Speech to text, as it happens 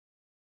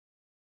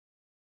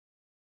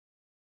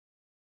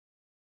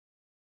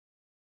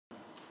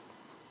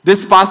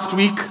This past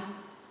week,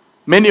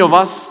 many of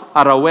us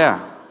are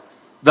aware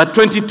that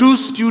 22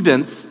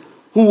 students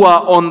who were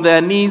on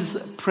their knees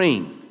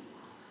praying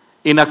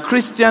in a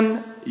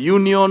Christian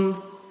Union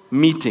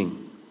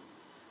meeting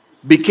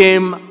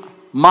became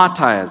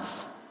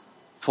martyrs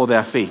for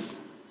their faith.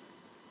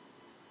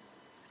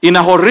 In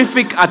a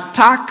horrific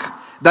attack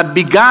that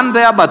began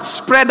there but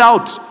spread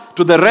out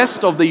to the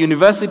rest of the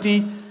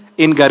university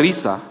in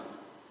Garissa,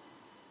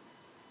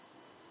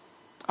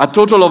 a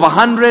total of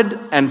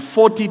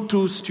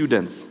 142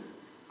 students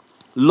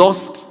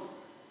lost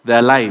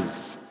their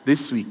lives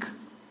this week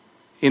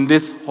in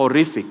this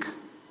horrific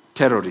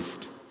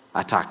terrorist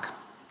attack.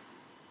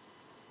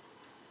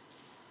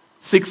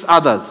 6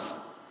 others,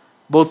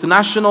 both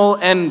national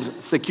and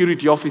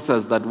security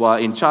officers that were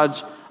in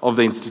charge of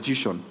the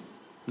institution,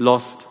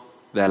 lost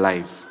their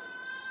lives.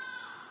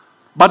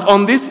 But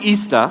on this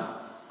Easter,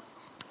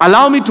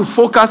 allow me to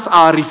focus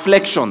our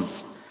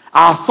reflections,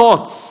 our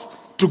thoughts,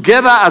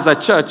 together as a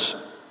church,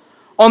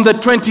 on the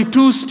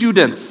 22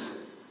 students.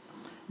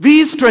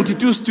 These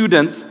 22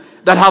 students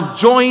that have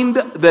joined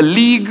the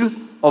League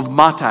of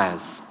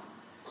Martyrs,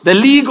 the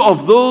league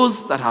of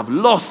those that have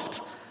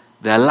lost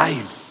their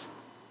lives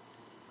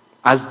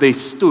as they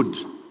stood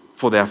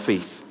for their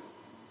faith.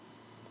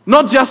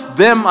 Not just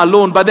them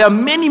alone, but there are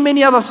many,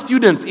 many other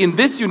students in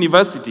this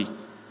university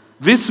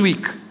this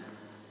week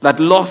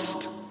that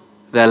lost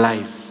their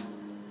lives.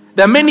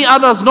 There are many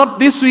others, not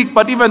this week,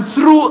 but even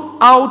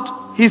throughout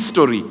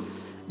history,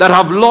 that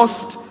have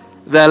lost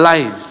their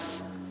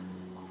lives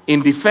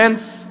in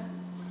defense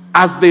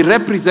as they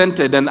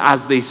represented and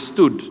as they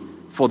stood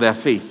for their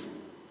faith.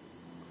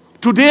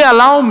 Today,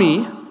 allow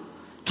me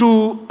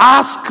to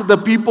ask the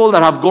people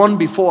that have gone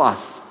before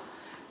us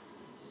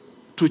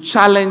to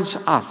challenge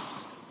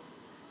us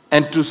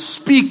and to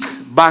speak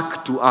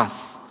back to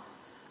us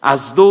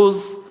as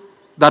those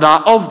that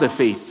are of the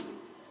faith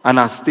and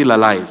are still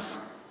alive.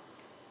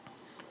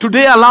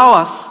 Today, allow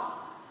us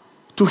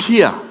to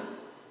hear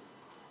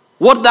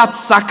what that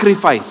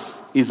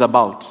sacrifice is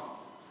about,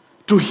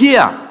 to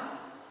hear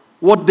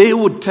what they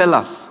would tell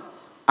us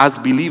as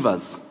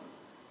believers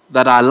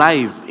that are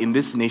alive in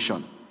this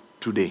nation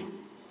today.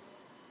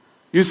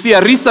 You see,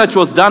 a research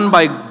was done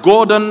by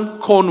Gordon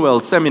Cornwell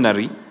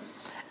Seminary,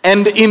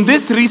 and in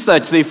this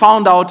research they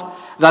found out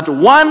that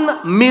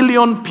 1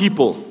 million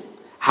people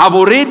have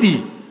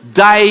already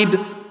died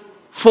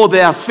for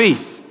their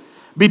faith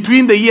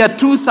between the year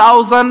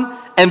 2000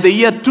 and the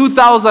year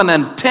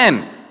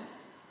 2010.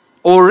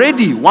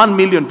 Already 1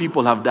 million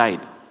people have died.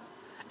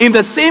 In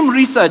the same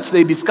research,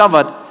 they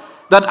discovered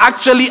that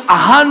actually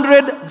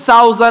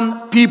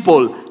 100,000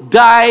 people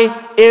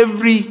die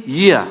every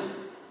year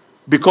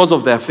because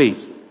of their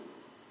faith.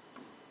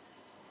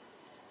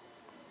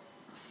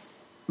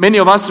 Many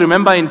of us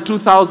remember in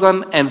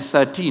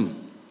 2013,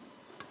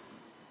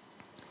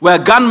 where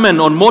gunmen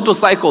on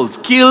motorcycles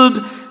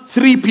killed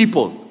 3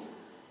 people.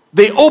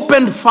 They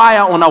opened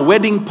fire on a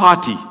wedding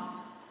party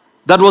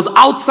that was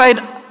outside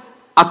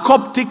a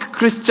Coptic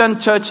Christian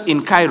church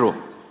in Cairo,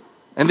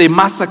 and they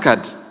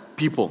massacred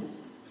people.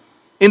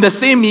 In the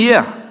same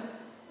year,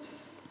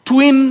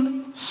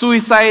 twin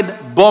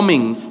suicide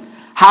bombings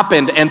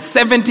happened and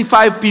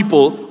 75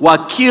 people were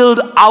killed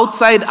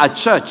outside a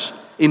church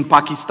in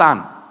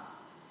Pakistan.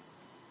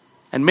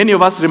 And many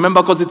of us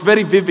remember because it's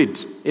very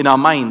vivid in our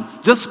minds.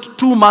 Just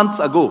 2 months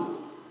ago,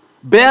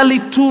 barely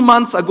 2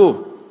 months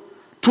ago,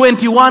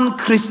 21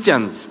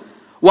 Christians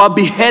were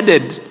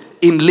beheaded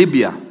in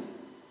Libya.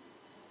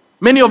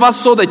 Many of us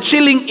saw the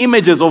chilling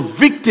images of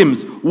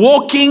victims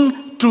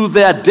walking to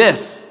their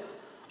death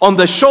on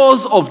the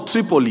shores of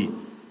Tripoli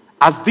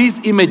as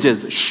these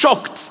images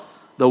shocked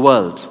the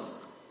world.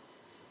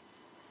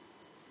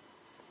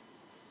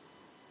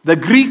 The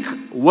Greek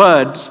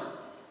word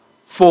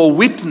for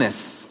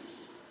witness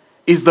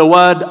is the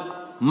word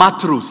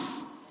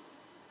martyrus.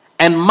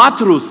 And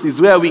martyrus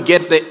is where we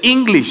get the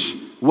English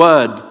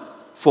word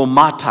for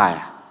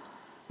martyr.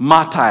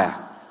 Martyr.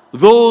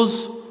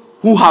 Those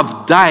who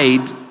have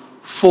died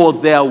for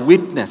their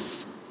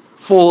witness,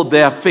 for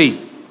their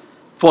faith,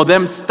 for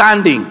them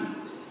standing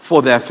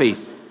for their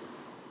faith.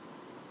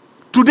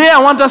 Today I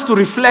want us to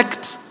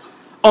reflect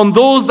on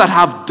those that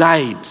have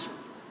died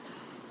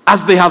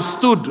as they have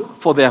stood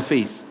for their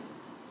faith.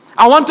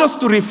 I want us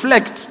to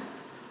reflect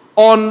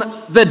on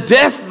the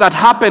death that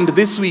happened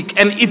this week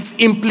and its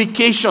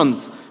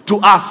implications to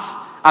us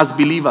as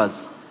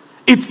believers.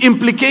 Its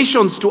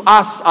implications to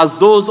us as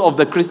those of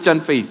the Christian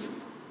faith.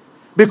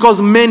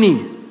 Because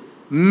many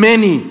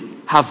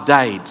have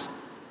died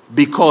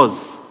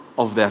because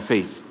of their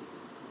faith.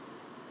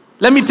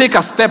 Let me take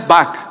a step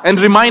back and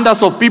remind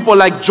us of people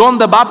like John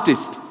the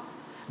Baptist.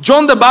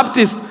 John the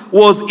Baptist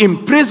was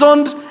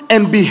imprisoned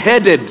and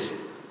beheaded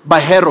by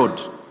Herod.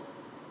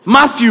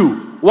 Matthew,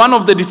 one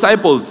of the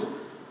disciples,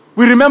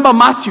 we remember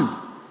Matthew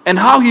and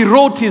how he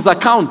wrote his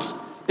account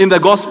in the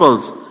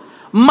Gospels.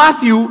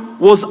 Matthew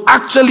was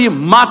actually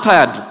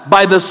martyred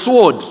by the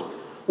sword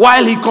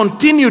while he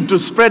continued to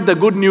spread the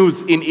good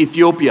news in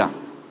Ethiopia.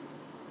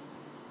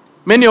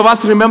 Many of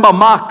us remember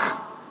Mark.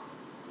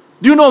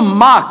 Do you know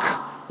Mark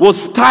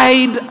was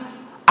tied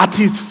at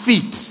his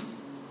feet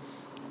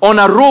on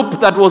a rope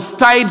that was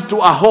tied to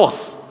a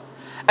horse.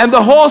 And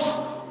the horse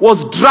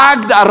was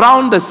dragged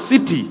around the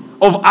city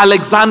of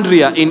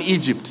Alexandria in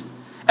Egypt.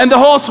 And the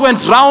horse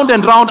went round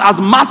and round as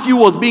Matthew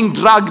was being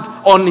dragged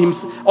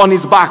on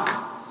his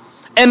back.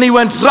 And he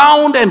went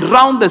round and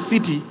round the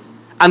city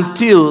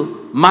until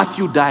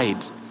Matthew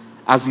died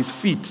as his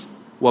feet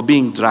were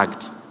being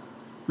dragged.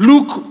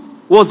 Luke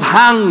was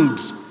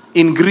hanged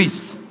in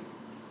Greece.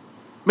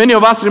 Many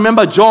of us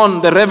remember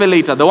John the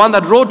Revelator, the one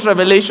that wrote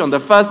Revelation, the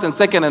first and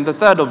second and the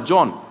third of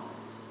John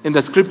in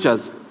the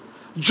scriptures.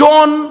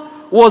 John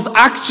was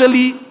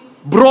actually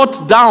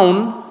brought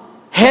down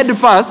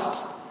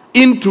headfirst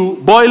into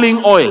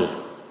boiling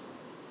oil.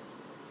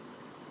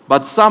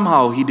 But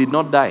somehow he did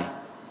not die.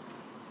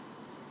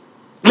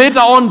 Later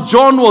on,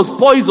 John was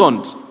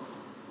poisoned,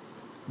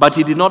 but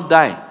he did not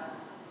die.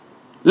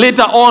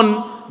 Later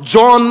on,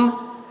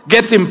 John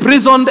gets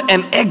imprisoned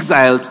and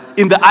exiled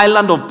in the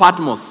island of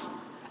Patmos.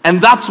 And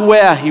that's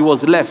where he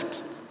was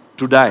left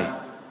to die.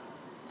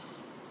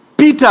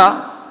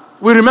 Peter,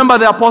 we remember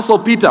the apostle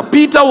Peter.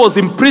 Peter was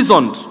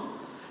imprisoned.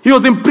 He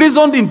was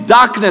imprisoned in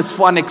darkness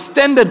for an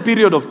extended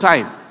period of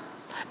time.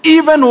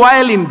 Even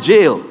while in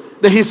jail,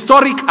 the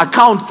historic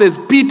account says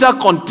Peter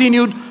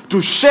continued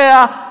to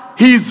share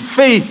his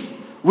faith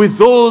with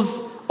those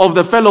of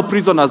the fellow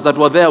prisoners that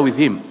were there with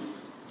him.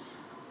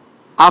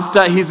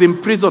 After his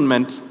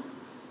imprisonment,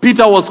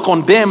 Peter was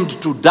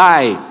condemned to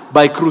die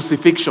by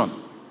crucifixion.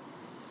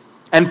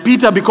 And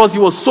Peter, because he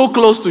was so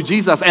close to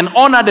Jesus and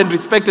honored and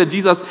respected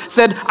Jesus,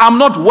 said, I'm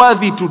not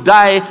worthy to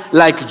die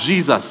like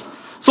Jesus.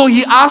 So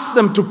he asked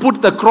them to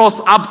put the cross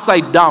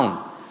upside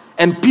down.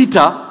 And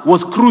Peter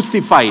was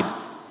crucified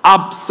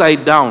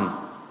upside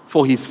down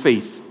for his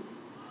faith.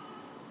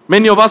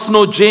 Many of us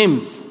know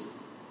James.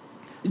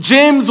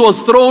 James was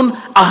thrown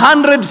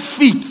 100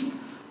 feet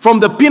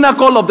from the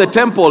pinnacle of the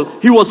temple.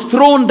 He was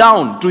thrown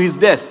down to his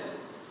death.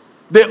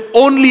 They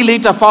only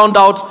later found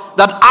out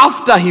that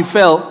after he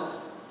fell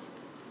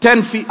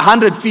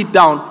 100 feet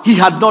down, he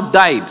had not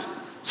died.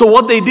 So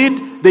what they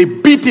did, they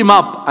beat him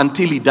up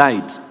until he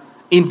died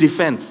in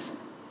defense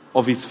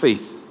of his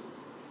faith.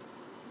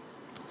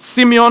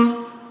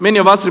 Simeon, many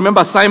of us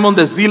remember Simon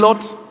the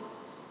Zealot.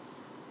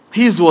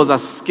 His was a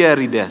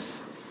scary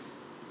death.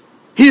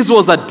 His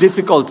was a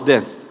difficult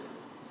death.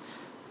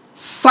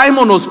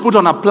 Simon was put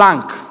on a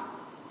plank,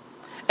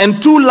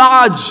 and two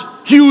large,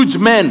 huge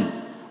men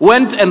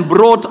went and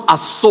brought a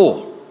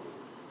saw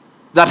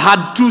that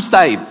had two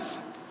sides.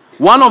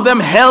 One of them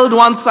held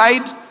one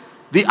side,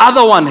 the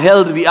other one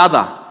held the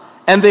other.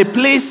 And they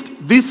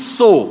placed this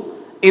saw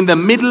in the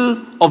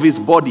middle of his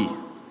body.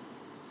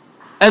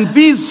 And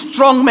these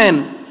strong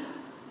men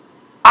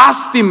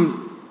asked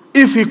him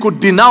if he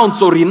could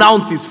denounce or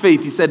renounce his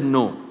faith. He said,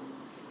 no,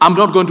 I'm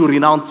not going to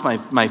renounce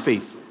my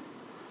faith.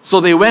 So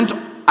they went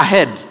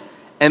ahead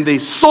and they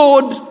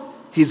sawed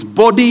his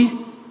body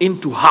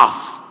into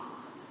half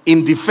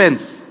in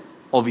defense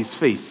of his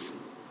faith.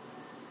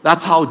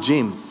 That's how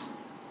James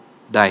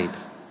died.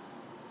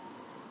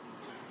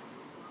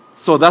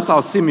 So that's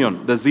how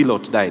Simeon the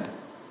Zealot died.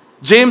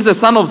 James, the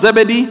son of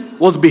Zebedee,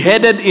 was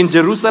beheaded in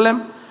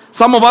Jerusalem.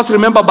 Some of us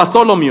remember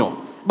Bartholomew.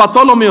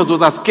 Bartholomew's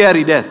was a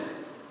scary death.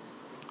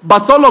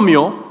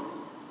 Bartholomew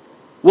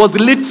was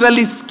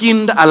literally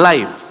skinned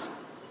alive.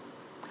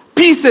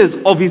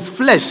 Pieces of his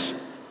flesh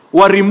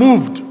were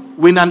removed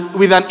with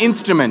an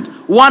instrument,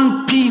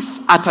 one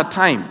piece at a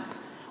time.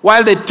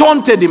 While they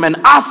taunted him and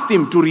asked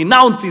him to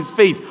renounce his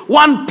faith,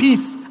 one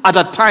piece at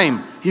a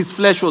time, his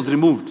flesh was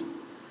removed.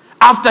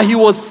 After he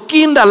was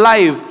skinned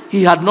alive,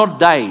 he had not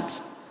died.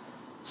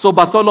 So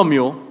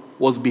Bartholomew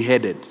was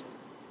beheaded.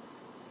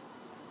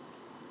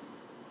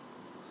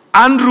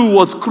 Andrew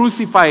was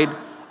crucified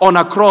on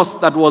a cross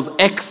that was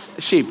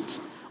X-shaped.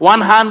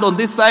 One hand on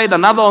this side,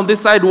 another on this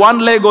side, one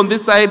leg on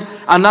this side,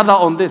 another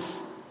on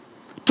this.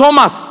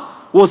 Thomas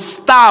was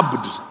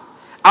stabbed.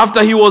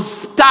 After he was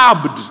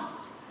stabbed,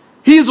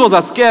 his was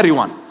a scary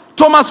one.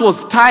 Thomas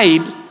was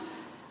tied,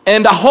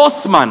 and a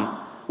horseman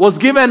was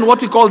given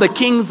what we call the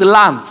king's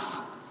lance.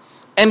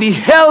 And he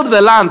held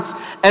the lance,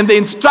 and they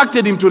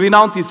instructed him to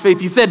renounce his faith.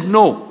 He said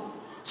no.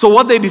 So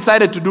what they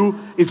decided to do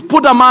is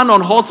put a man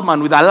on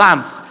horseman with a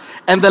lance,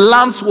 and the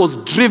lance was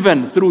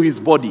driven through his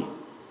body.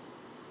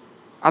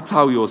 That's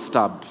how he was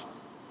stabbed.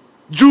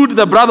 Jude,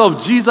 the brother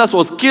of Jesus,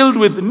 was killed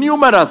with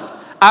numerous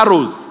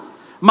arrows.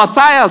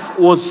 Matthias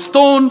was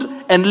stoned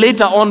and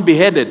later on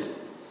beheaded.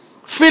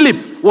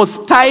 Philip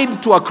was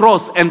tied to a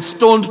cross and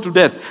stoned to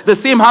death. The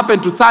same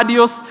happened to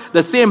Thaddeus.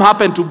 The same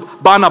happened to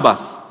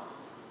Barnabas.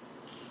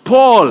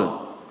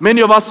 Paul,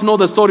 many of us know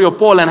the story of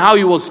Paul and how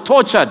he was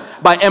tortured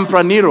by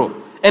Emperor Nero.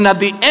 And at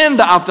the end,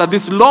 after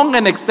this long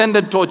and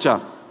extended torture,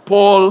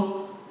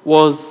 Paul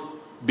was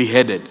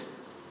beheaded.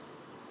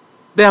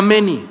 There are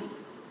many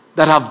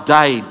that have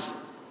died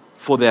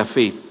for their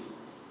faith.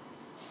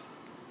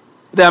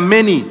 There are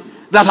many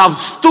that have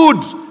stood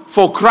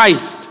for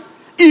Christ,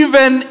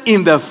 even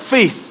in the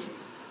face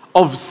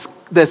of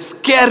the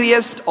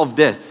scariest of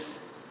deaths.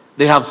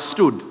 They have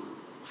stood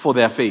for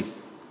their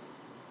faith.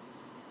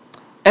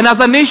 And as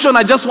a nation,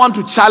 I just want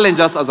to challenge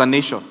us as a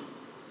nation.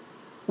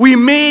 We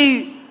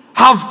may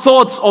have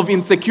thoughts of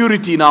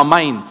insecurity in our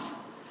minds,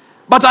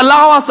 but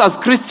allow us as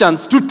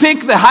Christians to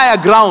take the higher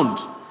ground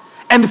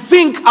and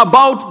think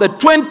about the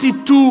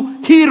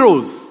 22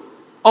 heroes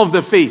of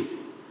the faith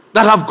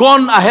that have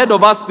gone ahead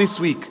of us this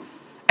week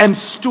and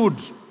stood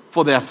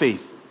for their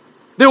faith.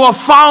 They were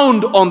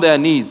found on their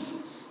knees.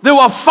 They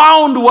were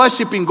found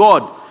worshiping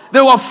God.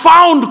 They were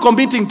found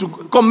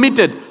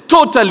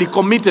totally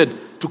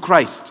committed to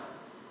Christ.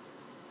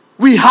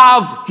 We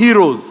have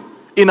heroes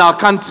in our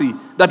country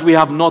that we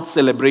have not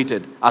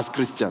celebrated as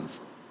Christians.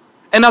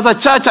 And as a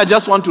church, I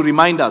just want to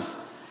remind us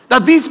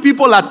that these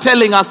people are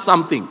telling us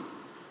something.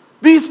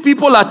 These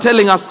people are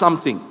telling us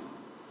something.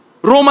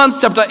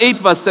 Romans chapter 8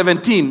 verse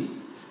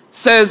 17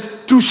 says,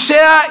 to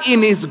share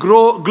in his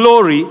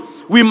glory,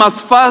 we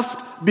must first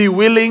be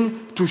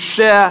willing to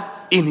share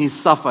in his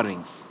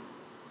sufferings.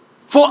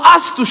 For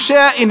us to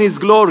share in his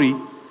glory,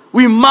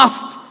 we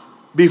must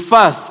be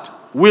first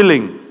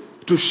willing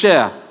to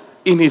share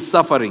in his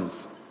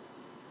sufferings.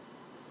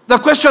 The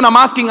question I'm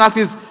asking us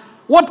is,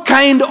 what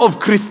kind of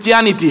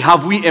Christianity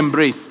have we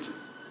embraced?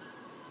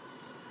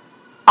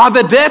 Are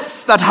the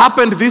deaths that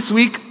happened this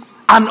week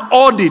an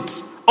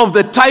audit of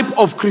the type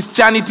of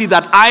Christianity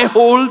that I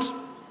hold?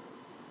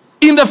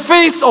 In the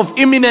face of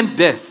imminent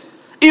death,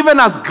 even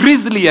as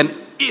grisly and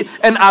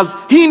as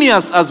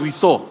heinous as we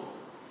saw,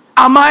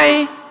 am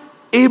I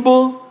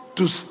able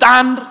to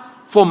stand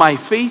for my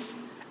faith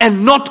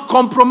and not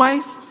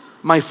compromise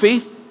my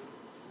faith?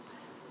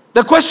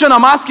 The question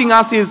I'm asking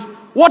us is,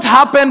 what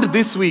happened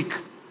this week?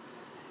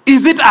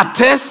 Is it a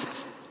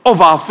test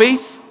of our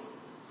faith?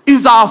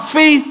 Is our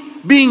faith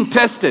being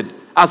tested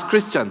as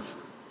Christians?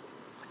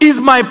 Is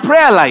my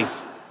prayer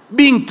life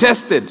being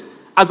tested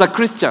as a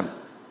Christian?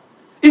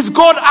 Is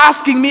God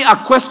asking me a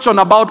question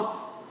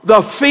about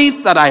the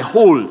faith that I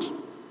hold?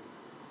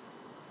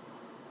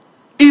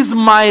 Is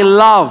my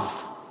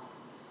love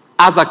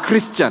as a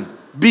Christian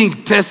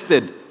being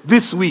tested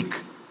this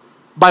week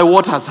by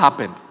what has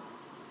happened?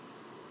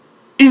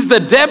 Is the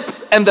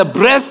depth and the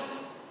breadth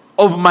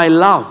of my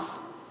love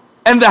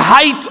and the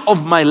height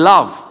of my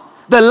love,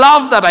 the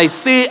love that I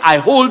say I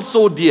hold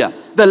so dear,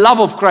 the love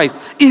of Christ,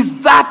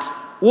 is that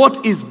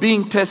what is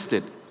being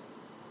tested?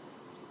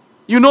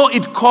 You know,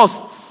 it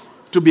costs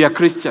to be a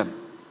Christian.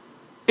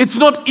 It's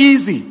not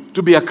easy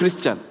to be a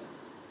Christian.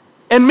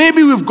 And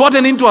maybe we've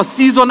gotten into a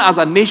season as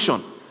a nation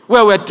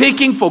where we're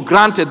taking for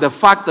granted the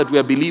fact that we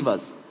are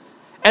believers.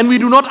 And we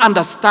do not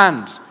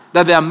understand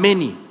that there are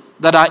many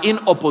that are in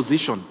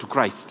opposition to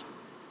Christ.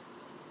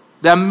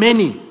 There are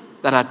many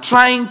that are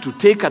trying to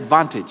take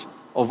advantage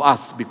of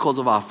us because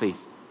of our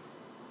faith.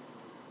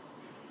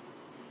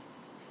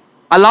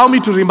 Allow me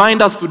to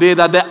remind us today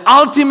that the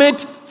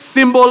ultimate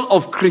symbol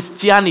of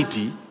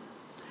Christianity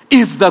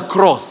is the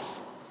cross.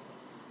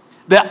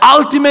 The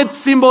ultimate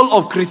symbol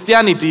of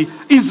Christianity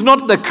is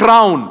not the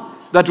crown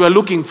that we're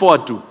looking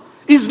forward to.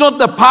 It's not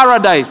the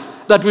paradise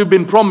that we've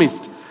been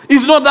promised.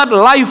 It's not that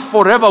life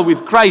forever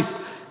with Christ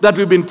that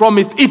we've been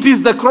promised. It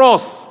is the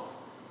cross.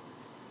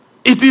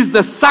 It is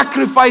the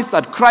sacrifice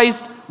that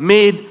Christ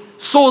made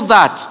so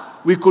that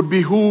we could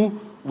be who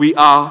we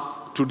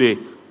are today.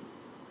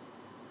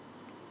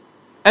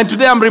 And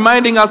today I'm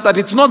reminding us that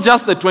it's not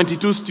just the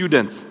 22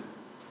 students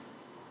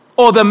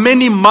or the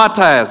many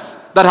martyrs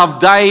that have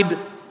died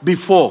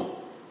before.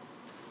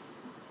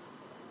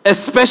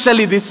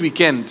 Especially this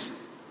weekend,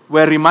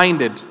 we're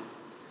reminded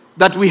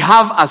that we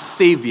have a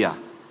Savior,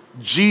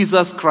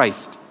 Jesus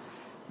Christ,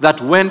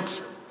 that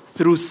went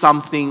through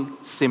something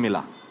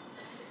similar.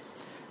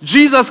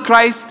 Jesus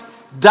Christ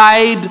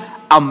died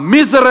a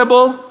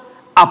miserable,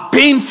 a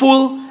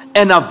painful,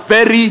 and a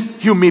very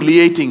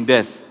humiliating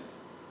death.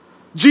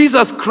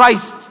 Jesus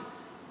Christ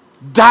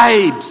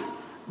died,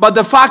 but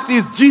the fact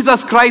is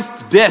Jesus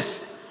Christ's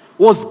death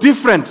was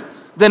different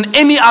than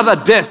any other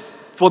death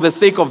for the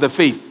sake of the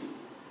faith.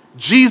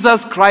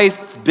 Jesus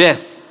Christ's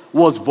death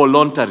was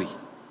voluntary.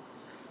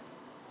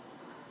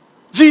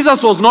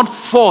 Jesus was not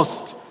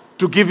forced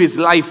to give his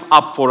life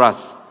up for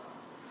us.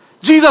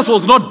 Jesus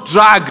was not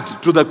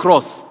dragged to the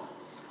cross.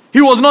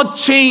 He was not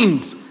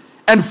chained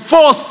and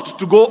forced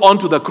to go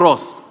onto the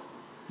cross.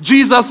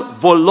 Jesus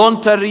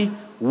voluntarily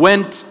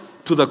went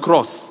to the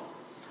cross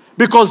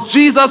because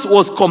Jesus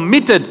was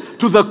committed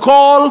to the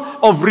call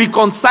of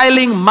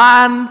reconciling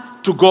man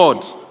to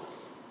God.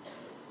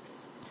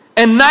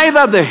 And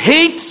neither the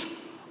hate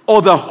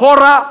or the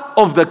horror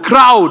of the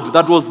crowd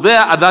that was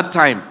there at that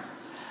time,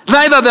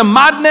 neither the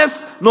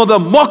madness nor the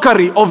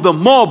mockery of the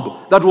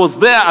mob that was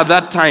there at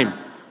that time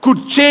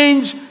could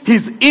change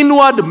his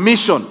inward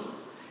mission,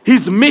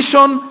 his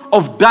mission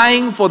of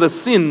dying for the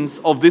sins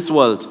of this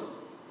world.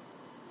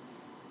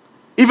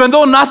 Even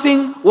though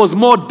nothing was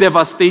more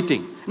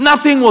devastating,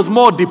 nothing was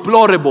more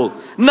deplorable,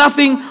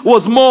 nothing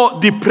was more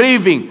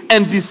depraving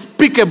and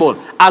despicable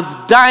as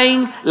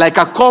dying like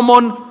a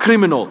common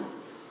criminal,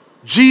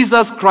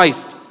 Jesus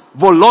Christ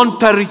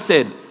voluntarily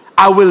said,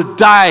 I will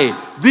die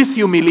this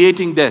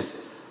humiliating death,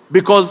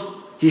 because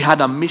he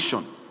had a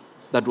mission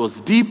that was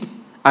deep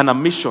and a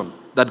mission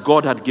that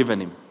God had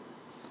given him.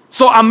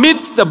 So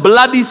amidst the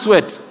bloody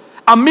sweat,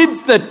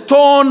 amidst the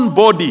torn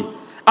body,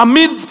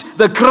 amidst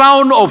the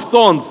crown of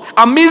thorns,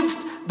 amidst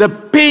the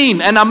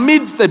pain and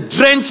amidst the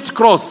drenched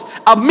cross,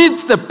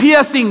 amidst the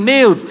piercing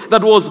nails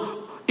that was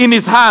in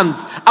his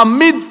hands,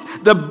 amidst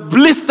the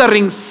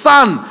blistering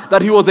sun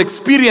that he was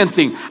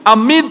experiencing,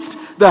 amidst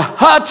the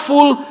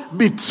hurtful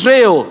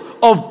betrayal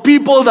of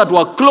people that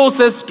were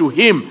closest to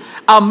him,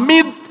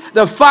 amidst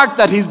the fact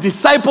that his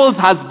disciples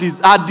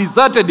had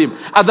deserted him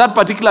at that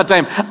particular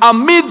time,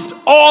 amidst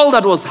all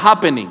that was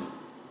happening,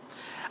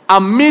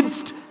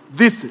 amidst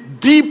this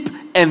deep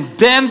and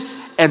dense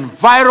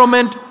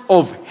environment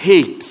of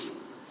hate,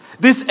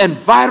 this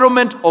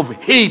environment of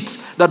hate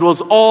that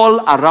was all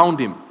around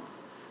him,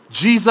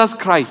 Jesus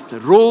Christ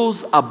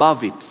rose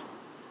above it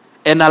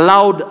and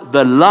allowed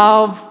the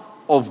love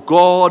of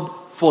God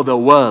for the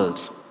world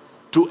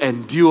to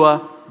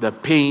endure the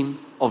pain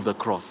of the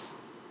cross.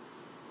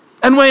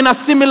 And we're in a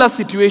similar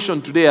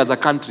situation today as a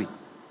country.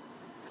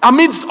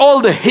 Amidst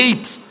all the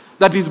hate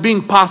that is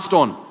being passed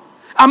on,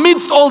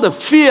 amidst all the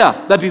fear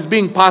that is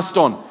being passed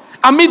on,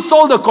 amidst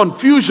all the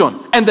confusion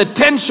and the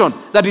tension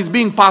that is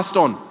being passed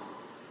on,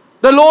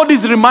 the Lord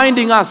is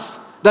reminding us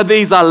that there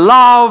is a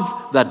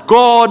love that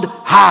God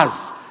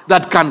has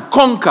that can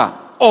conquer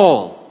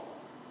all.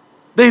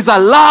 There is a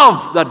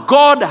love that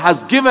God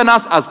has given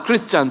us as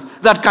Christians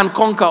that can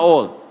conquer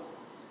all.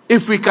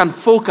 If we can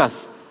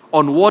focus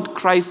on what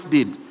Christ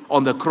did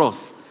on the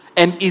cross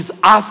and is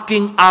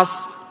asking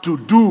us to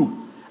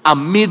do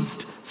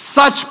amidst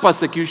such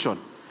persecution,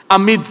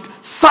 amidst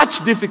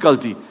such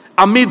difficulty,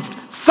 amidst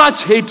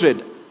such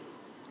hatred,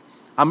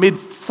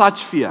 amidst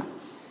such fear.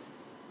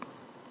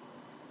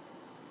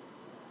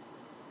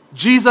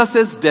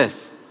 Jesus'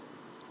 death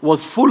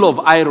was full of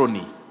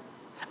irony.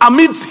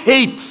 Amidst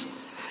hate,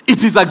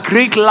 it is a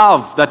great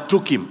love that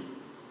took him.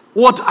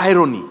 What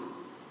irony?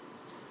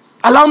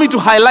 Allow me to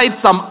highlight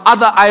some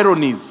other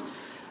ironies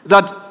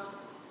that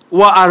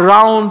were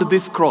around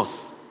this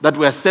cross that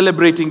we are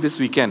celebrating this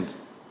weekend.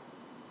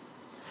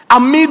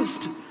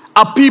 Amidst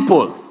a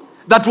people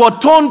that were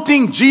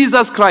taunting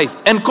Jesus Christ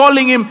and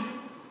calling him,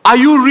 "Are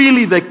you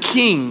really the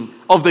king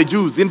of the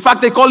Jews?" In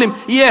fact, they call him,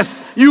 "Yes,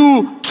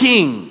 you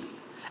king."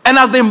 And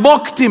as they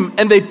mocked him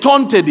and they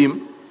taunted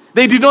him,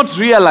 they did not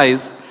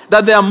realize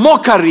that their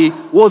mockery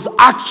was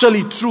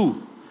actually true.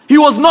 He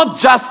was not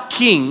just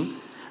king,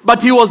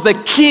 but he was the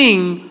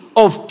King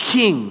of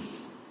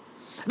Kings.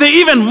 They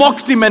even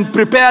mocked him and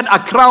prepared a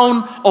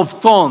crown of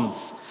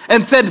thorns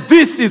and said,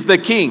 "This is the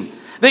king."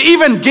 They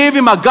even gave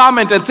him a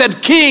garment and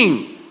said,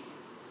 "King."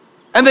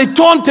 And they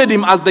taunted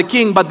him as the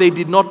king, but they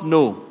did not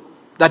know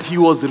that he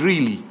was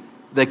really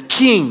the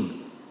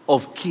King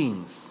of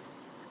Kings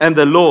and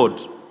the Lord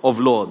of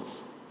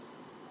Lords.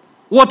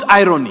 What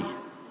irony.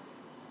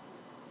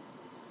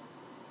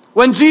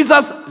 When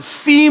Jesus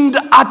seemed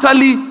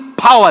utterly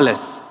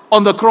powerless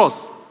on the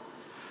cross,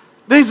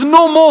 there is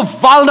no more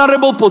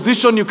vulnerable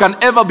position you can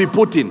ever be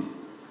put in,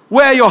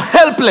 where you're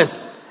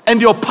helpless and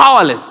you're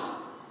powerless.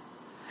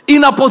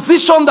 In a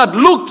position that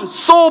looked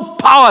so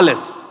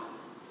powerless.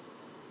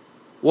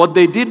 What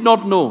they did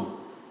not know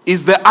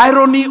is the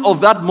irony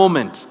of that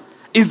moment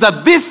is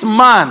that this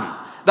man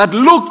that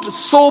looked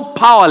so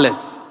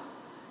powerless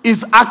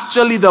is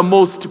actually the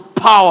most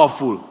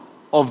powerful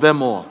of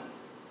them all.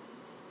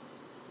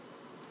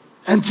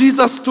 And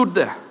Jesus stood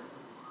there.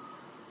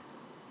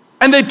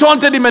 And they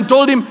taunted him and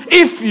told him,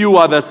 "If you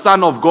are the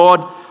Son of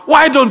God,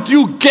 why don't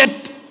you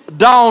get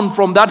down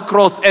from that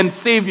cross and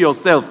save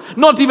yourself?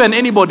 Not even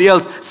anybody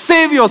else.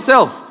 Save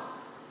yourself.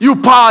 You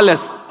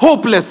powerless,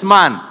 hopeless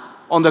man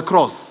on the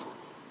cross."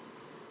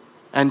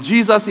 And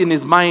Jesus in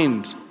his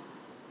mind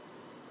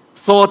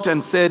thought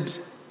and said,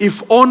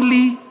 "If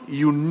only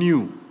you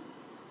knew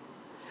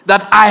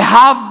that I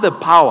have the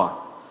power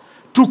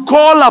to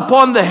call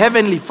upon the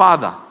Heavenly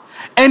Father,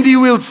 and He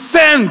will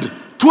send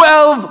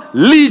 12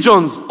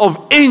 legions of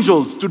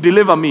angels to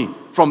deliver me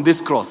from this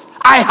cross.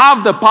 I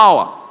have the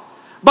power.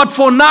 But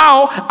for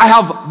now, I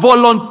have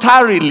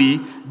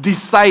voluntarily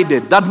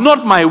decided that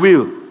not my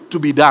will to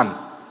be done,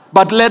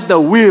 but let the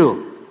will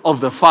of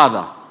the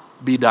Father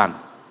be done."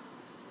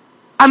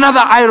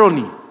 Another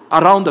irony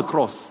around the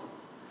cross.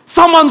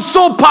 Someone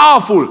so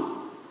powerful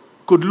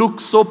could look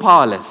so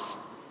powerless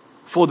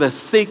for the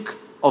sake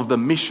of the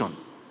mission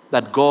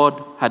that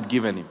God had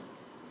given him.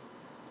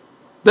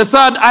 The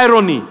third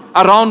irony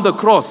around the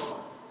cross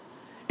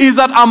is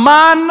that a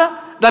man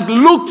that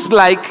looked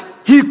like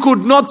he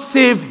could not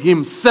save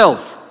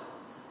himself,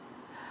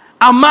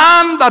 a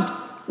man that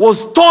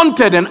was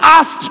taunted and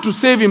asked to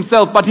save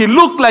himself, but he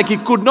looked like he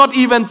could not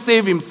even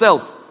save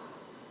himself,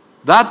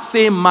 that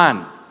same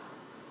man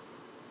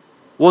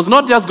was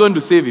not just going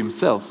to save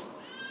himself,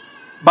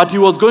 but he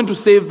was going to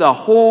save the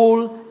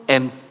whole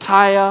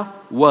entire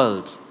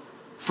world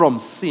from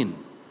sin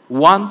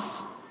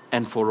once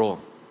and for all.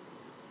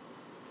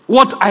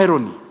 What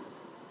irony.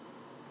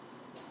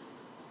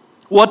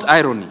 What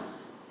irony.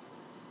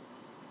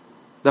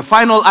 The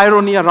final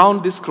irony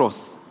around this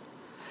cross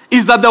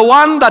is that the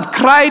one that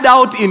cried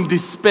out in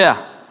despair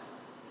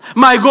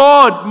My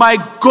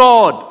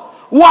God,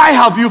 why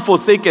have you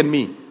forsaken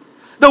me?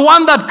 The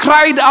one that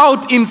cried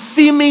out in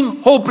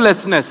seeming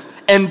hopelessness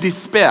and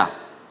despair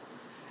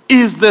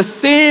is the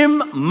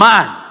same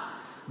man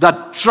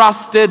that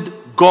trusted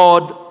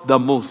God the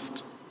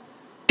most.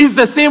 Is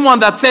the same one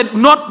that said,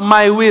 not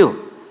my will,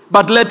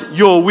 but let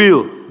your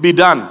will be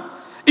done.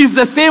 Is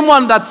the same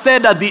one that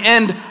said at the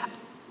end,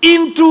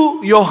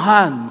 into your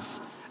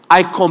hands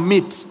I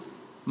commit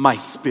my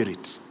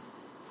spirit.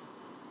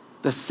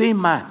 The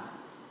same man.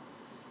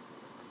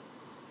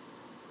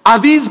 Are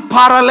these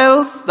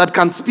parallels that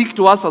can speak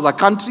to us as a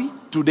country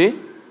today?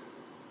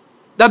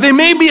 That there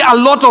may be a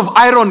lot of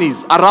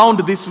ironies around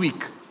this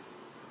week.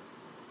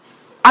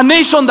 A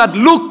nation that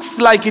looks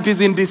like it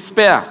is in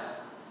despair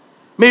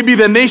may be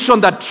the nation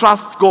that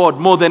trusts God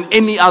more than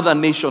any other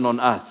nation on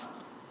earth.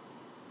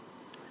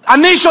 A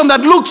nation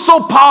that looks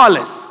so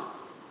powerless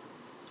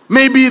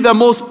may be the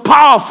most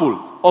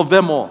powerful of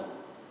them all.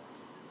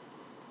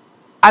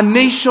 A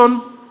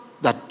nation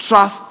that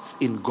trusts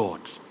in God.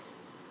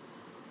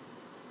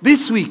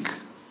 This week,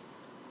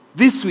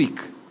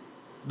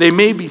 there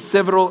may be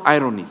several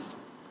ironies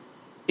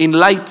in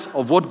light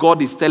of what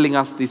God is telling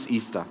us this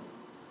Easter.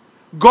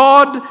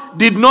 God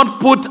did not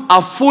put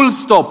a full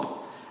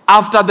stop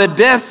after the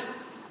death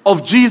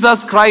of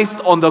Jesus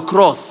Christ on the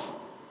cross.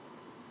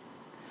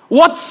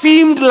 What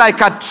seemed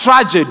like a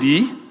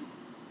tragedy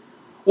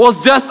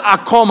was just a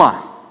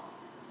comma.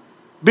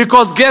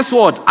 Because guess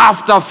what?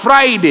 After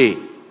Friday,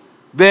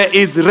 there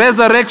is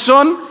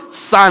Resurrection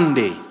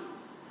Sunday.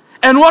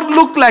 And what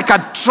looked like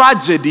a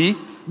tragedy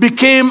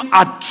became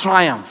a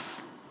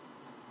triumph.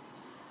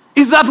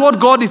 Is that what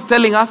God is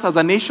telling us as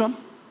a nation?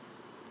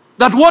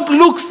 That what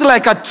looks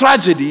like a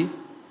tragedy,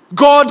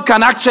 God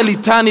can actually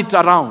turn it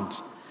around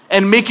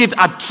and make it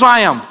a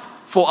triumph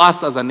for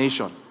us as a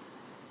nation.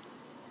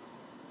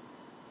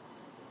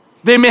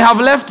 They may have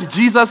left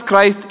Jesus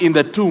Christ in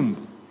the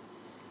tomb,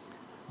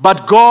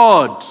 but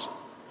God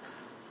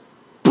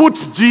put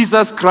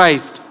Jesus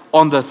Christ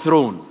on the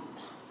throne.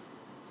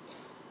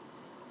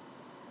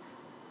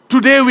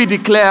 Today we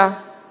declare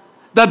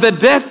that the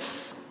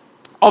deaths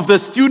of the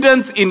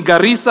students in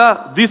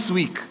Garissa this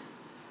week,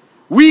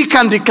 we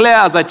can declare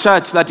as a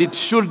church that it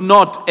should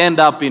not end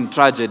up in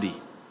tragedy.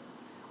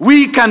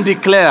 We can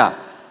declare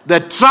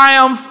the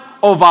triumph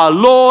of our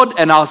Lord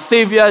and our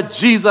Savior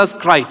Jesus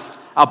Christ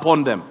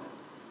upon them.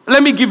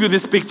 Let me give you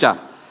this picture.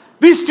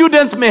 These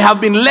students may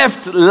have been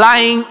left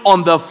lying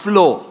on the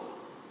floor.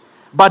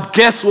 But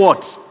guess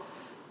what?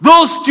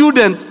 Those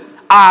students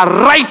are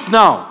right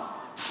now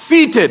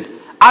seated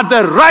at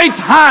the right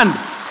hand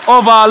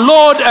of our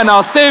Lord and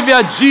our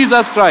Savior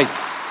Jesus Christ.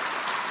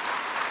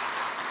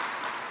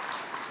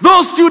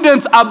 Those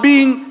students are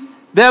being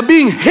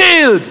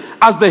hailed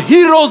as the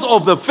heroes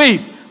of the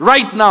faith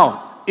right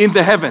now in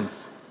the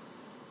heavens.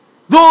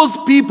 Those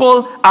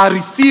people are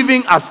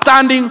receiving a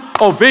standing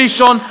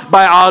ovation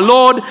by our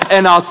Lord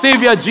and our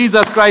Savior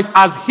Jesus Christ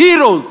as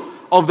heroes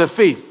of the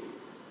faith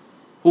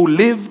who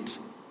lived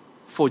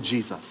for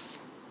Jesus.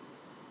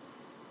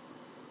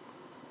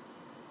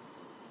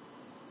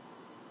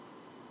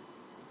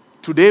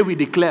 Today we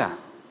declare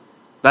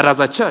that as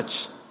a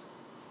church,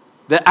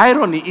 the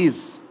irony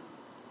is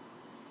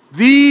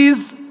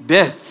these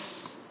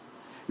deaths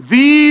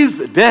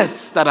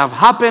that have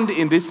happened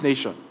in this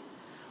nation,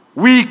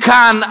 we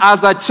can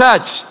as a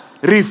church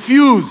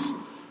refuse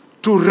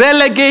to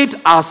relegate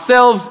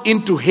ourselves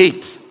into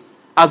hate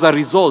as a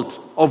result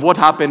of what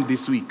happened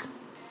this week.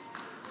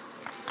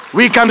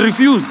 We can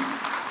refuse.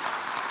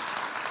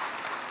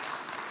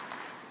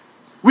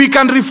 We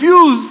can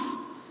refuse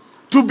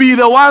to be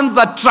the ones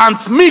that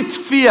transmit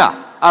fear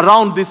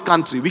around this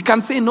country. We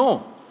can say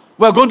no.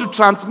 We're going to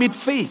transmit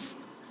faith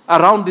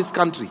around this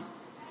country.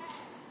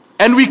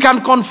 And we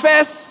can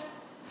confess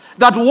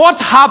that what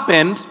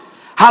happened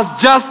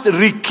has just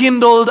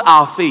rekindled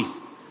our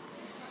faith.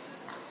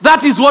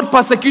 That is what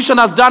persecution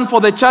has done for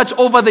the church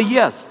over the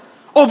years.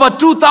 Over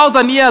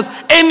 2,000 years,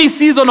 any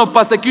season of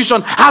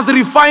persecution has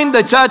refined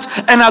the church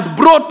and has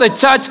brought the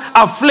church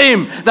a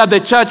flame that the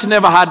church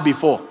never had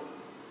before.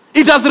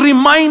 It has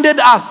reminded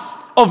us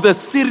of the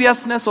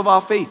seriousness of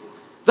our faith.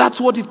 That's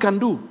what it can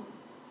do.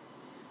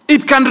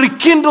 It can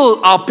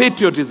rekindle our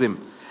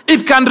patriotism.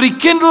 It can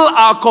rekindle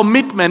our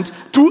commitment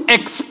to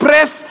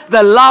express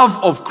the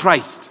love of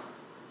Christ.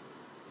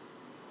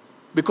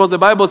 Because the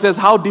Bible says,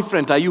 how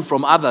different are you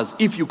from others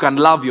if you can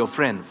love your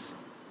friends?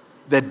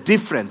 The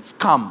difference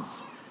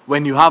comes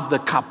when you have the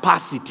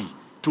capacity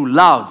to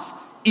love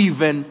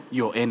even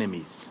your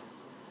enemies.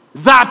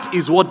 That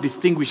is what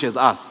distinguishes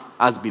us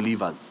as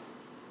believers.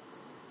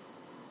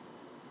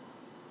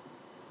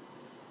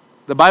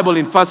 The Bible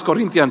in 1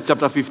 Corinthians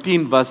chapter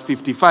 15 verse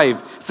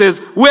 55 says,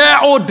 where,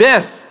 O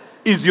death,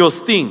 is your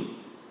sting?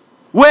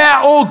 Where,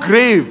 O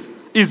grave,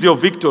 is your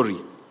victory?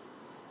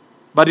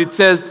 But it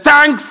says,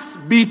 thanks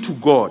be to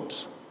God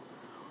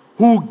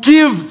who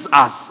gives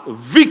us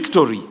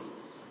victory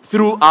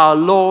through our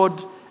Lord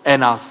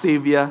and our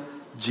Savior,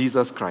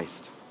 Jesus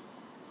Christ.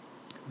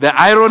 The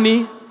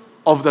irony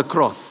of the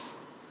cross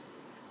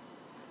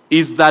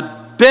is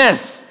that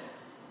death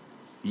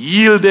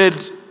yielded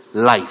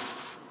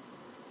life.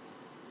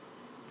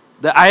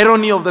 The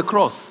irony of the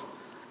cross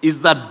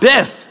is that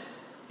death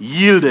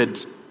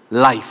yielded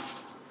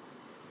life.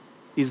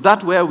 Is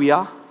that where we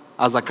are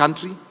as a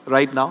country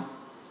right now?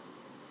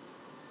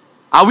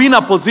 Are we in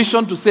a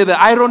position to say the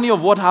irony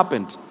of what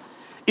happened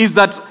is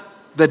that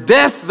the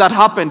death that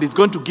happened is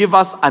going to give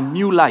us a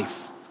new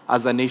life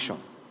as a nation?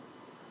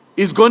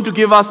 Is going to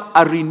give us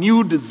a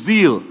renewed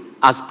zeal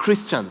as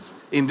Christians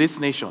in this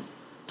nation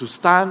to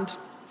stand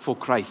for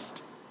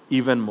Christ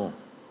even more.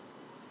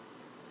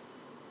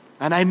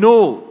 And I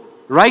know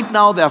right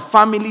now there are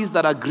families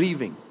that are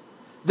grieving.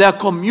 There are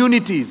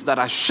communities that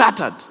are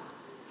shattered.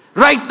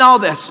 Right now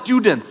there are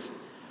students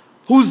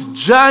whose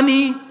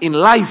journey in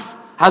life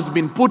has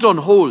been put on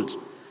hold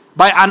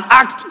by an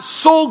act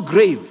so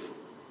grave.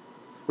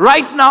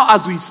 Right now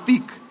as we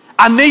speak,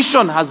 a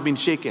nation has been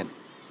shaken.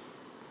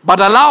 But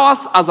allow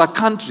us as a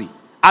country,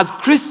 as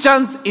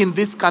Christians in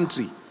this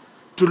country,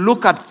 to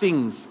look at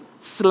things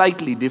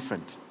slightly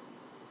different.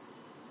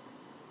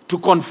 To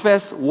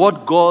confess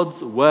what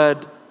God's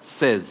word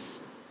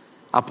says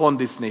upon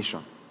this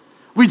nation.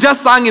 We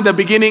just sang in the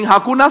beginning,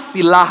 Hakuna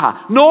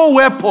silaha, no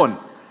weapon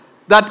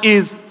that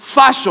is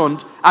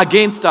fashioned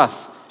against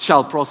us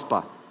shall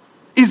prosper.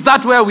 Is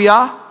that where we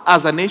are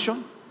as a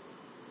nation?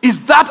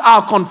 Is that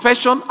our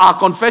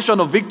confession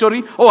of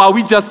victory, or are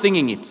we just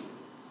singing it?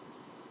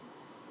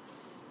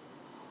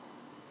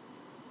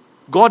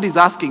 God is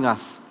asking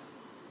us,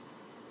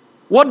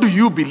 what do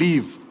you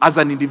believe as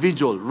an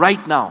individual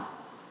right now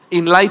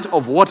in light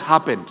of what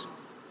happened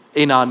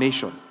in our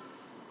nation?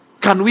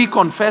 Can we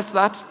confess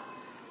that?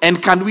 And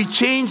can we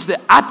change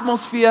the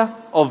atmosphere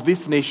of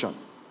this nation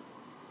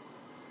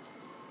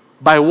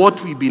by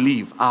what we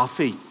believe, our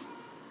faith,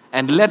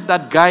 and let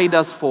that guide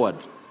us forward,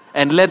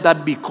 and let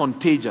that be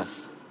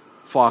contagious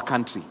for our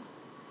country?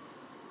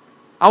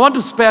 I want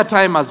to spare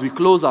time as we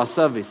close our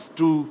service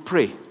to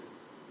pray.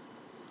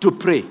 To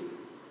pray.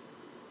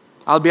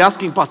 I'll be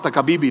asking Pastor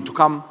Kabibi to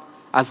come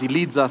as he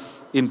leads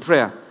us in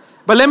prayer.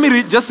 But let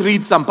me just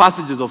read some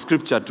passages of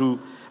scripture to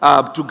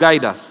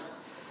guide us.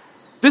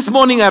 This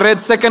morning I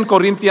read 2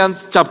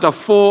 Corinthians chapter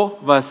 4,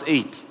 verse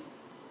 8.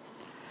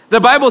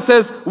 The Bible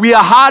says, we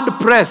are hard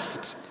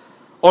pressed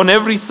on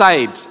every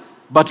side,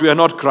 but we are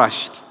not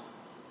crushed.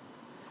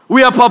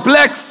 We are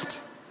perplexed,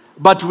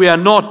 but we are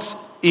not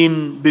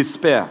in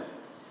despair.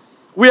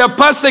 We are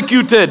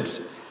persecuted,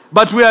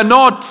 but we are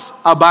not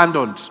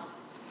abandoned.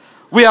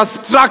 We are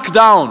struck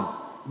down,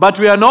 but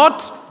we are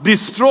not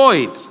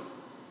destroyed.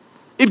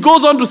 It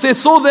goes on to say,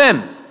 so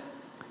then,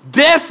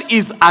 death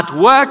is at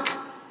work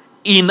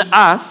in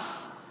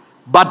us,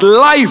 but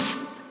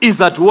life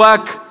is at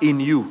work in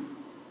you.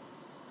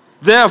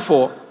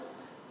 Therefore,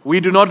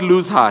 we do not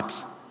lose heart.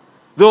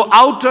 Though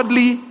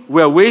outwardly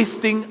we're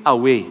wasting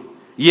away,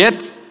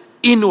 yet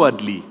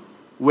inwardly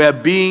we're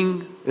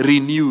being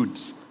renewed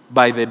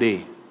by the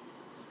day.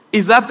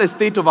 Is that the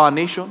state of our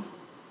nation?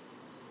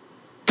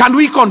 Can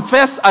we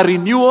confess a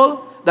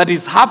renewal that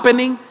is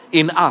happening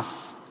in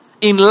us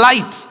in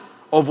light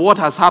of what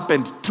has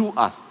happened to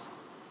us?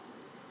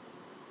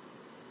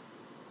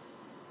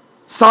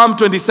 Psalm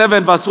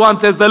 27 verse 1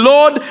 says, the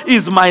Lord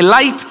is my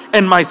light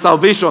and my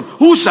salvation.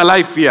 Who shall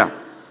I fear?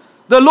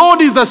 The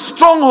Lord is the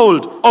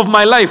stronghold of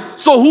my life.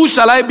 So who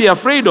shall I be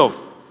afraid of?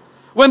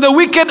 When the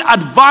wicked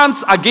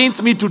advance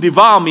against me to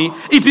devour me,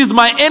 it is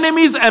my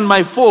enemies and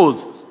my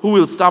foes who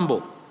will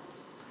stumble.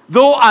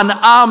 Though an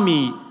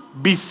army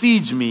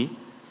besiege me,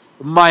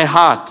 my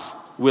heart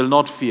will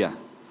not fear.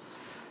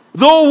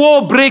 Though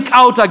war break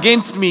out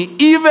against me,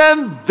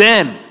 even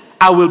then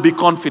I will be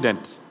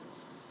confident.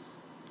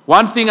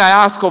 One thing I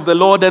ask of the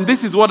Lord, and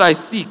this is what I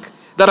seek,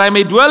 that I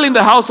may dwell in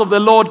the house of the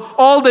Lord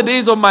all the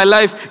days of my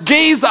life,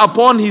 gaze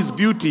upon his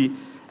beauty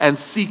and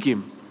seek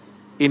him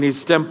in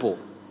his temple.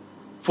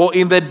 For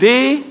in the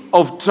day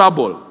of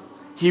trouble,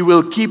 he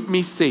will keep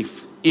me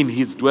safe in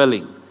his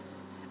dwelling,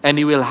 and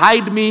he will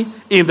hide me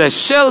in the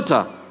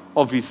shelter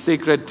of his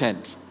sacred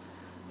tent.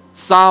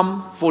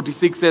 Psalm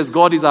 46 says,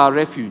 God is our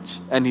refuge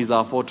and he's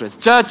our fortress.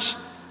 Church,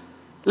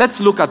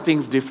 let's look at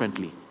things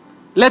differently.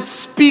 Let's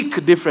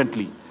speak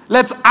differently.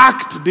 Let's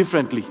act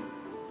differently.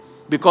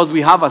 Because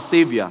we have a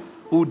Savior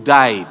who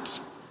died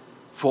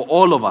for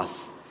all of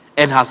us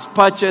and has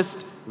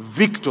purchased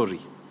victory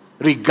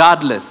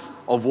regardless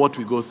of what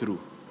we go through.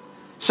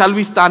 Shall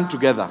we stand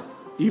together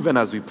even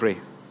as we pray?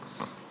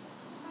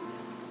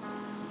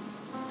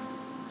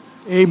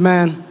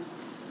 Amen.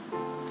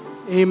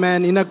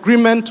 Amen. In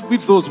agreement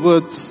with those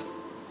words,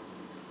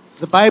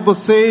 the Bible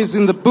says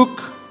in the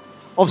book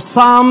of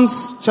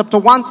Psalms chapter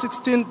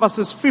 116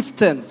 verses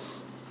 15,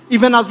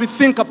 even as we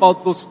think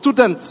about those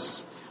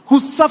students who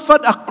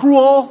suffered a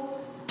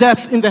cruel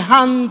death in the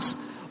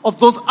hands of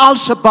those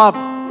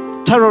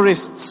Al-Shabaab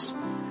terrorists,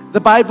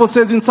 the Bible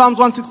says in Psalms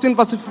 116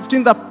 verse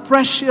 15 that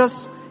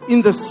precious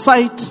in the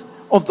sight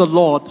of the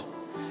Lord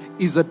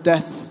is the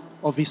death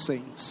of his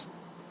saints.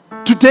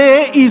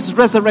 Today is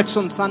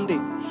Resurrection Sunday.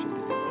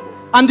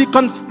 And you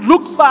can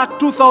look back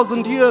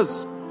 2,000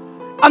 years.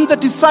 And the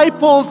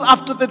disciples,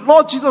 after the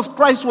Lord Jesus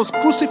Christ was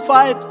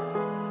crucified,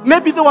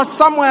 Maybe they were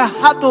somewhere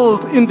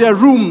huddled in their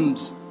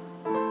rooms,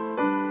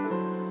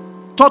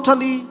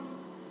 totally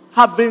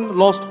having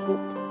lost hope.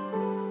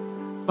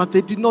 But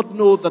they did not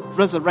know that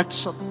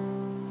resurrection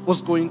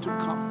was going to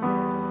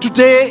come.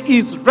 Today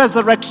is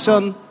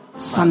Resurrection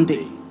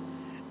Sunday.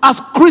 As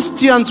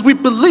Christians, we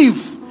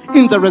believe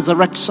in the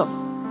resurrection.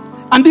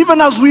 And even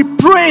as we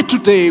pray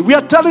today, we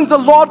are telling the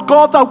Lord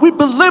God that we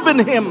believe in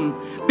Him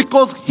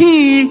because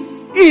He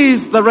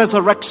is the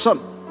resurrection.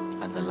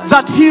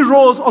 That He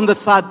rose on the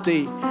third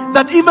day.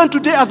 That even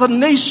today as a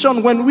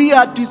nation, when we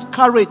are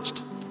discouraged,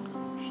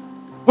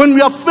 when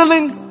we are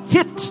feeling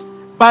hit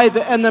by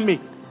the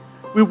enemy,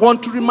 we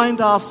want to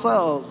remind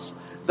ourselves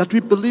that we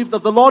believe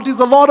that the Lord is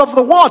the Lord of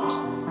the what?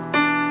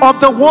 Of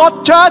the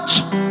what,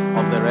 church?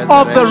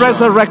 Of the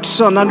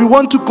resurrection. And we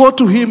want to go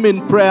to Him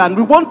in prayer. And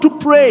we want to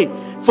pray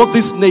for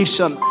this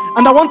nation.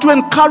 And I want to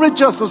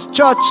encourage us as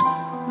church,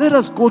 let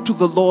us go to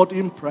the Lord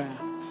in prayer.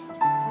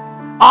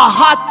 Our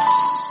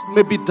hearts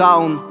may be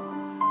down.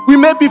 We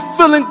may be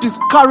feeling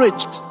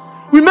discouraged.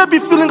 We may be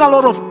feeling a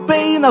lot of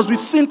pain as we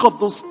think of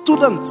those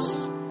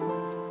students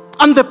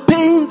and the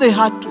pain they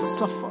had to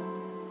suffer,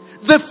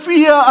 the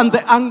fear and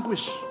the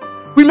anguish.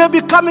 We may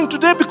be coming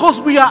today because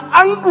we are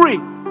angry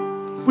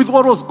with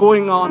what was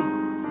going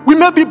on. We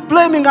may be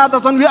blaming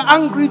others and we are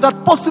angry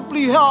that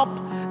possibly help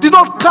did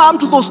not come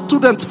to those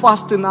students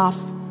fast enough.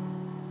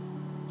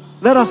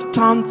 Let us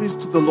turn this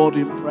to the Lord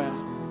in prayer.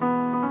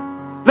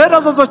 Let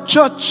us as a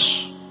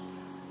church,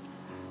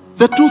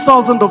 the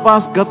 2,000 of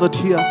us gathered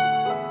here,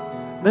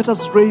 let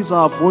us raise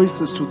our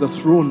voices to the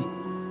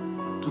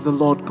throne, to the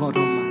Lord God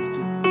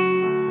Almighty.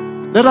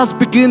 Let us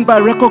begin by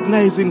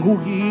recognizing who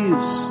He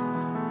is.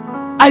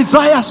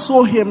 Isaiah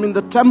saw Him in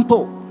the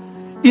temple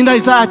in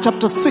Isaiah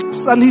chapter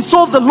 6, and he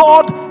saw the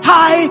Lord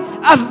high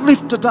and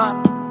lifted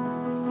up.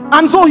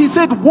 And though he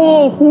said,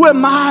 "Woe, who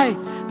am I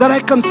that I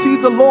can see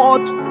the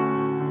Lord?"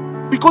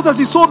 Because as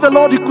he saw the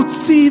Lord, he could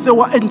see there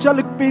were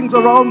angelic beings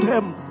around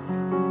him.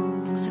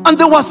 And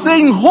they were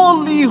saying,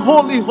 "Holy,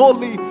 holy,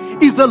 holy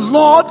is the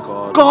Lord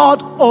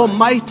God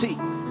Almighty.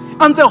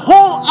 And the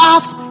whole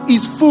earth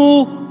is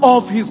full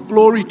of His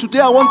glory."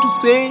 Today I want to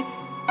say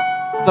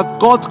that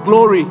God's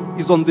glory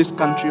is on this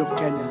country of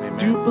Kenya. Amen.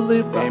 Do you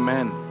believe that?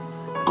 Amen.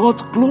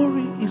 God's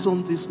glory is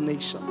on this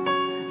nation.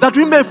 That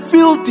we may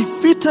feel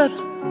defeated,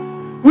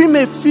 we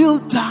may feel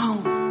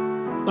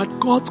down, but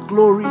God's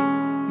glory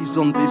is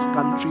on this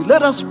country.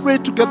 Let us pray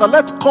together.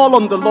 Let's call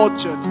on the Lord,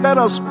 church. Let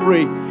us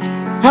pray.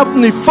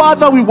 Heavenly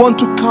Father, we want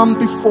to come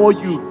before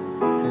you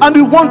and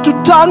we want to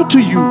turn to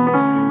you,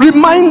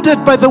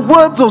 reminded by the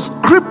words of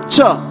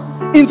Scripture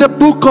in the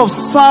book of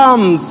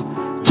Psalms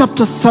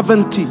chapter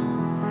 70.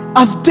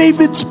 As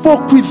David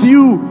spoke with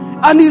you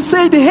and he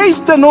said,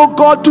 "Hasten, O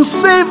God, to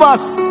save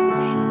us.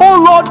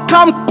 O Lord,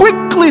 come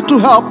quickly to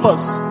help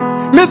us.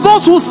 May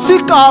those who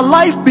seek our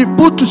life be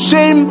put to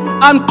shame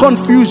and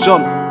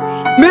confusion.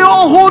 May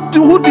all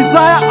who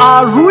desire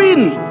our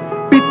ruin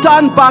be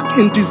turned back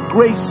in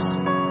disgrace.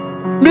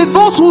 May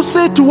those who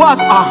say to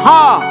us,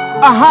 'Aha,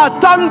 aha,'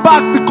 turn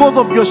back because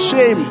of your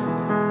shame.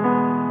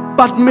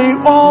 But may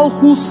all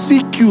who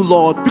seek you,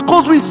 Lord,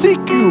 because we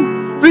seek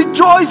you,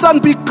 rejoice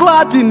and be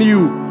glad in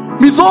you.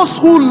 May those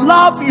who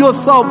love your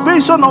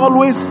salvation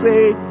always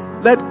say,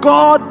 'Let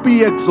God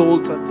be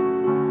exalted.'"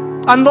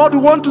 And Lord, we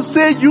want to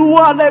say you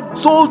are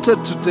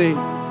exalted today.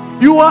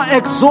 You are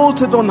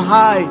exalted on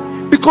high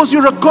because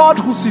you're a God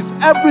who sees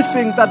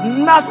everything, that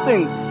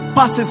nothing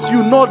passes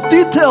you, no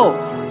detail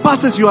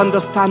passes your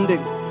understanding,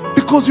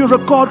 because you're a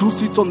God who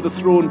sits on the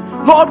throne.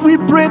 Lord, we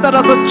pray that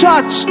as a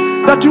church,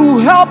 that you will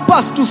help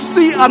us to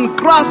see and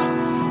grasp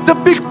the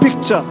big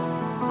picture.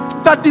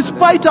 That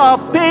despite our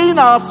pain,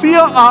 our fear,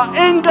 our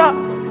anger,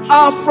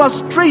 our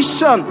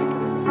frustration,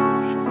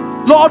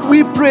 Lord,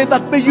 we pray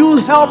that may you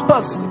help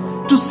us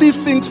to see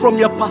things from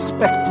your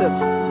perspective.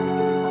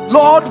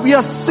 Lord, we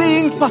are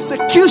seeing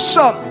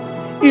persecution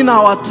in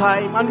our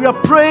time, and we are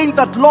praying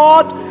that,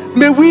 Lord,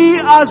 may we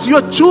as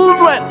your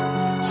children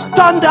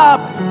stand up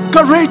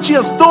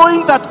courageous,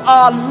 knowing that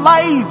our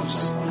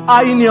lives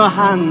are in your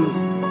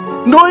hands,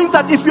 knowing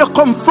that if you're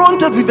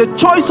confronted with the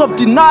choice of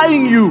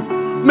denying you,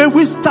 may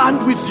we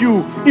stand with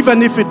you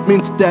even if it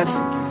means death.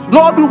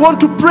 Lord, we want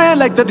to pray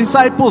like the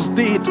disciples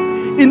did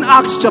in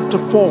Acts chapter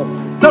 4,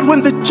 that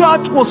when the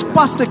church was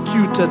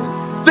persecuted,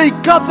 they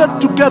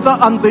gathered together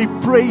and they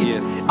prayed.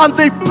 Yes. And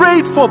they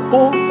prayed for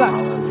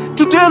boldness.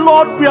 Today,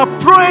 Lord, we are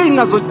praying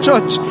as a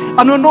church.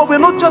 And we're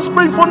not just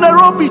praying for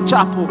Nairobi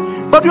Chapel,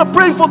 but we are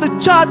praying for the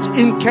church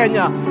in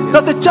Kenya. Yes.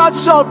 That the church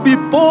shall be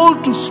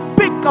bold to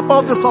speak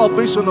about the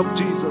salvation of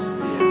Jesus.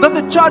 That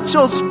the church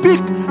shall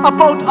speak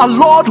about a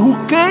Lord who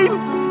came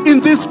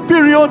in this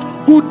period,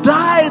 who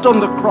died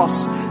on the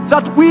cross,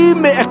 that we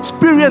may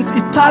experience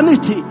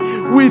eternity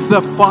with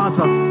the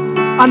Father.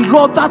 And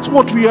Lord, that's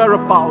what we are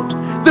about.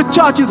 The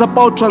church is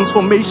about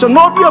transformation.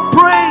 Lord, we are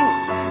praying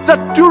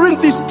that during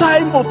this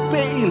time of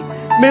pain,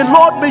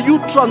 Lord, may you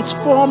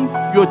transform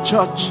your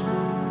church.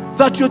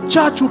 That your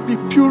church will be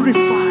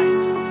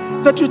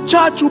purified. That your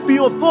church will be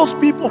of those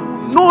people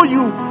who know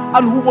you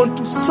and who want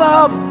to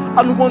serve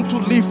and who want to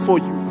live for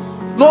you.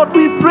 Lord,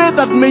 we pray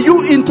that may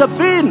you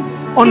intervene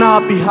on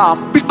our behalf,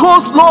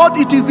 because, Lord,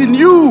 it is in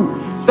you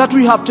that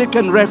we have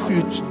taken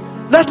refuge.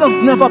 Let us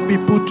never be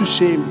put to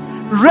shame.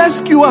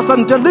 Rescue us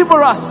and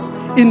deliver us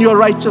in your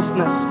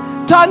righteousness.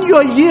 Turn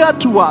your ear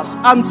to us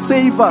and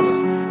save us.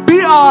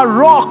 Be our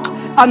rock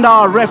and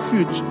our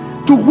refuge,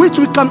 to which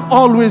we can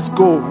always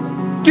go.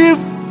 Give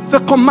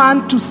the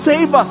command to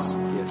save us,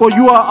 for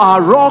you are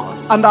our rock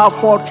and our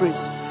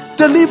fortress.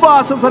 Deliver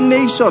us as a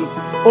nation,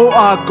 O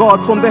our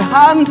God, from the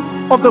hand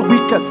of the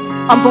wicked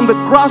and from the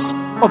grasp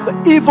of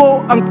the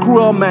evil and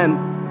cruel men.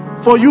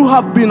 For you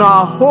have been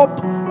our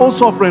hope, O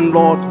sovereign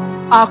Lord,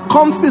 our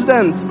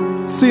confidence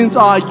since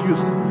our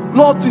youth.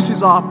 Lord, this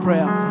is our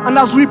prayer. And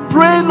as we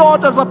pray,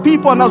 Lord, as a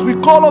people, and as we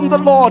call on the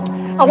Lord,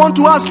 I want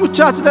to ask you,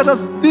 church, let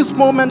us this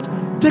moment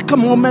take a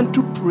moment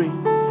to pray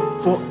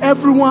for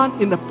everyone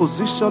in a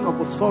position of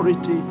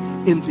authority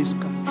in this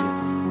country.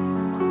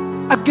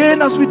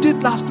 Again, as we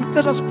did last week,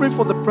 let us pray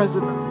for the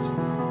president.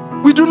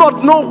 We do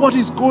not know what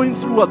he's going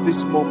through at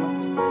this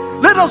moment.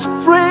 Let us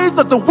pray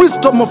that the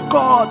wisdom of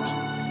God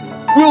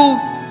will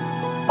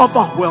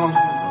overwhelm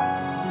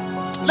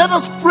him. Let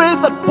us pray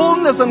that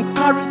boldness and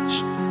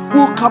courage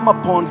will come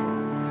upon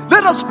him.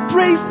 Let us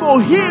pray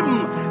for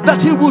him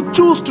that he will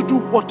choose to do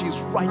what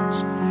is right.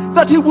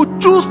 That he will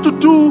choose to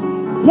do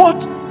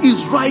what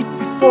is right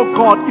before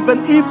God,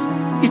 even if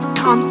it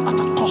comes at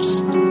a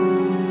cost.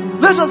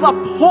 Let us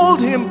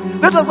uphold him.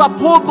 Let us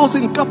uphold those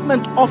in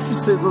government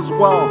offices as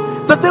well,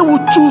 that they will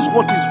choose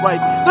what is right.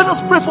 Let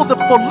us pray for the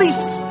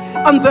police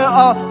and the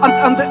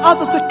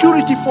other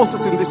security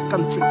forces in this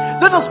country.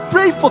 Let us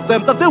pray for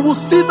them, that they will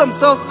see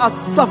themselves as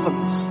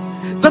servants,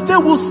 that they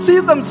will see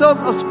themselves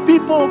as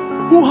people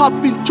who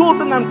have been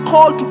chosen and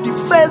called to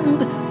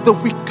defend the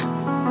weak.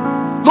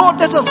 Lord,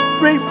 let us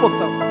pray for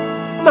them,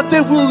 that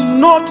they will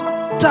not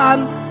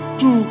turn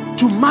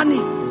to money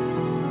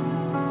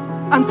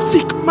and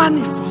seek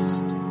money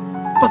first,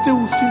 but they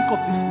will think of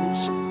this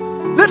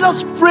nation. Let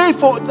us pray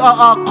for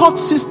our court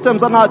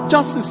systems and our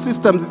justice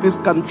systems in this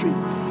country.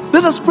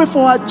 Let us pray for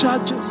our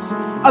judges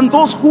and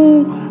those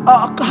who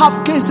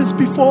have cases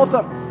before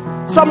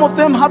them. Some of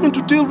them having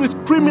to deal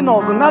with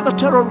criminals and other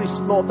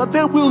terrorists, Lord, that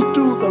they will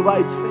do the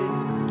right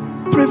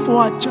thing. Pray for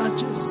our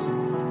judges.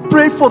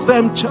 Pray for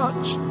them,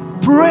 church.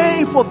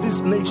 Pray for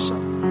this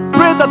nation.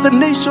 Pray that the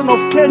nation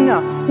of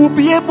Kenya will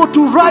be able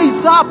to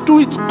rise up to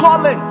its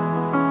calling.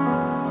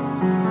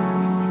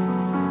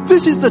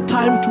 This is the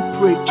time to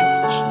pray,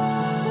 church.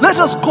 Let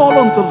us call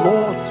on the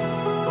Lord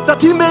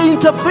that he may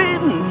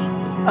intervene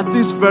at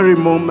this very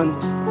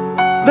moment.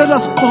 Let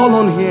us call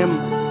on him.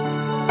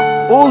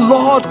 Oh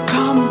Lord,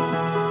 come.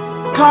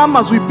 Come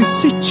as we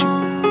beseech you,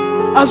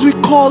 as we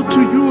call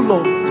to you,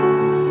 Lord.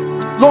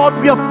 Lord,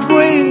 we are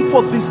praying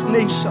for this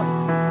nation,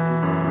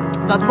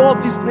 that, Lord,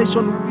 this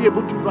nation will be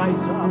able to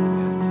rise up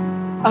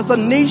as a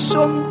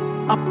nation,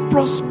 a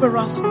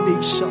prosperous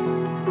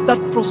nation, that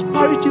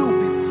prosperity will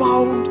be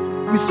found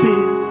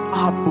within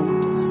our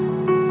borders.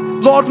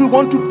 Lord, we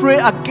want to pray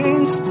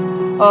against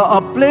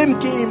a blame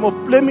game of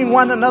blaming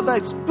one another,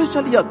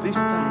 especially at this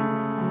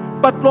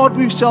time. But Lord,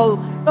 we shall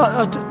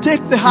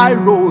take the high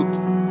road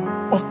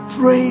of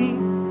praying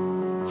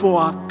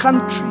for our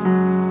country,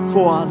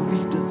 for our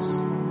leaders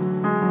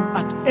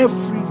at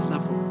every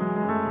level.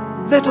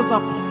 Let us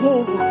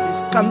uphold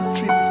this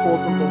country before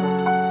the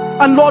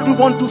Lord. And Lord, we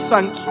want to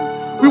thank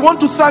you. We want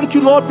to thank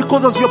you, Lord,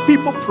 because as your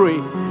people pray,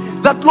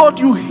 that, Lord,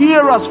 you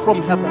hear us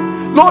from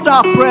heaven. Lord,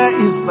 our prayer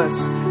is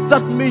this,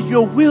 that may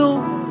your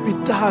will be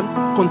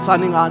done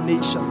concerning our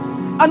nation.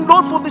 And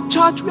Lord, for the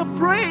church, we are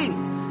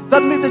praying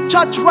that may the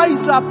church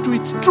rise up to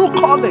its true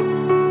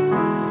calling,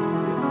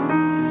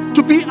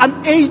 to be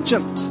an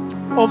agent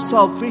of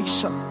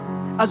salvation,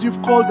 as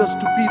you've called us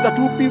to be, that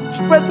will be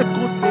spread the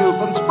good news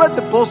and spread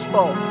the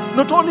gospel,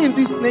 not only in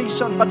this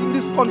nation, but in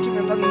this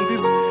continent and in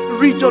this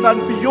region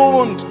and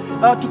beyond,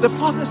 to the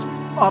farthest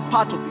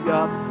part of the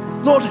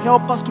earth. Lord,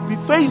 help us to be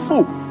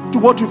faithful to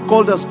what you've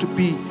called us to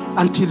be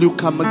until you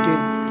come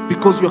again,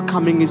 because your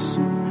coming is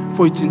soon.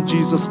 For it's in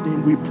Jesus'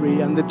 name we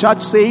pray. And the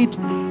church said,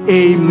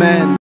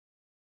 Amen.